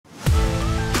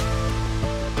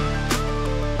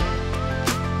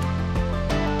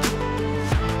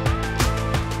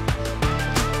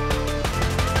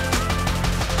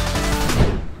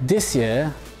This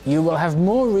year, you will have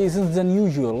more reasons than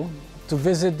usual to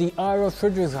visit the Aero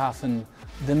Friedrichshafen,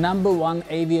 the #1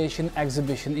 aviation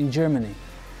exhibition in Germany.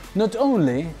 Not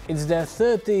only it's their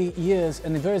 30 years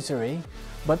anniversary,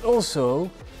 but also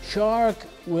Shark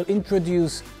will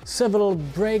introduce several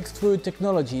breakthrough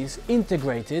technologies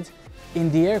integrated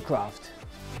in the aircraft.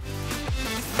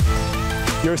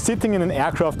 You're sitting in an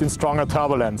aircraft in stronger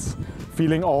turbulence,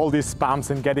 feeling all these bumps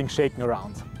and getting shaken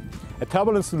around. At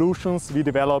Turbulence Solutions, we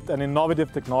developed an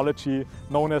innovative technology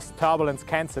known as turbulence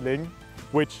cancelling,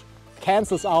 which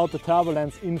cancels out the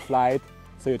turbulence in flight,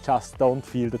 so you just don't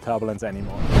feel the turbulence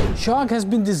anymore. Shark has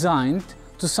been designed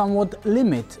to somewhat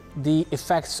limit the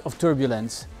effects of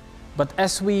turbulence, but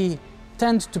as we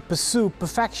tend to pursue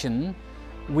perfection,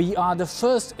 we are the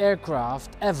first aircraft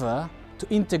ever to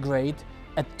integrate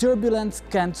a turbulence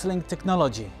cancelling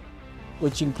technology,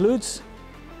 which includes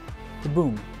the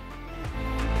boom.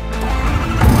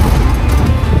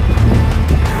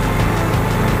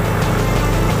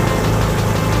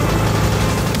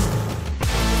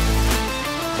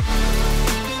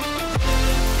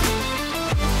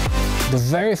 The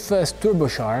very first Turbo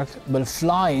Shark will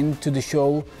fly into the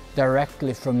show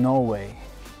directly from Norway.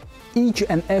 Each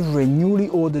and every newly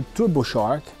ordered Turbo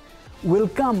Shark will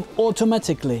come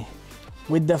automatically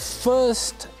with the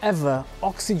first ever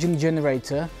oxygen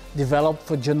generator developed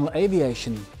for general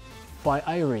aviation by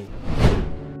Aero.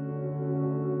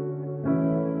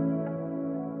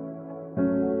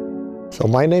 So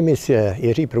my name is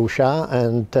Jiří Pruša,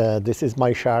 and this is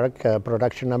my Shark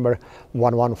production number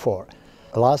 114.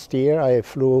 Last year I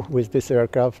flew with this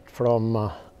aircraft from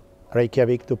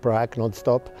Reykjavik to Prague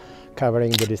non-stop,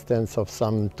 covering the distance of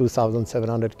some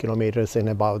 2,700 kilometers in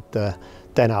about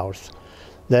 10 hours.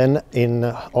 Then in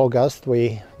August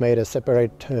we made a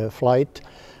separate flight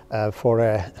for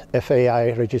a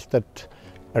FAI registered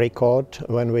record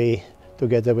when we,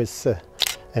 together with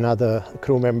another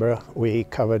crew member, we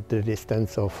covered the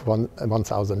distance of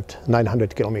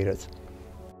 1,900 kilometers.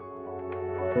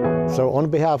 So on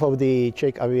behalf of the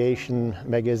Czech aviation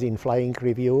magazine Flying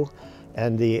Review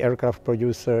and the aircraft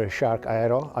producer Shark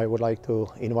Aero, I would like to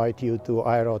invite you to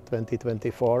Aero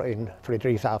 2024 in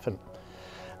Friedrichshafen.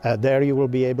 There you will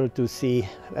be able to see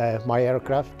my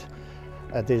aircraft,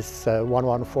 this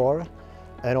 114,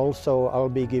 and also I'll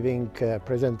be giving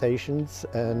presentations,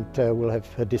 and we'll have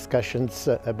discussions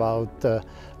about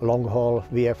long-haul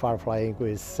VFR flying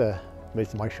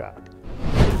with my Shark.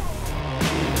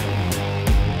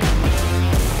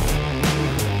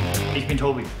 Ich bin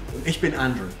Tobi. Und ich bin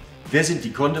Andrew. Wir sind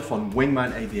die Gründer von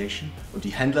Wingman Aviation und die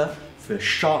Händler für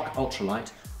Shark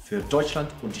Ultralight für Deutschland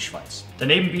und die Schweiz.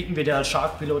 Daneben bieten wir dir als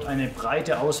Shark-Pilot eine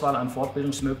breite Auswahl an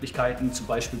Fortbildungsmöglichkeiten, zum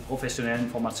Beispiel professionellen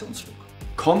Formationsflug.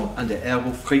 Komm an der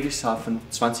Aero Friedrichshafen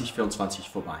 2024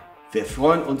 vorbei. Wir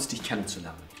freuen uns, dich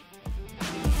kennenzulernen.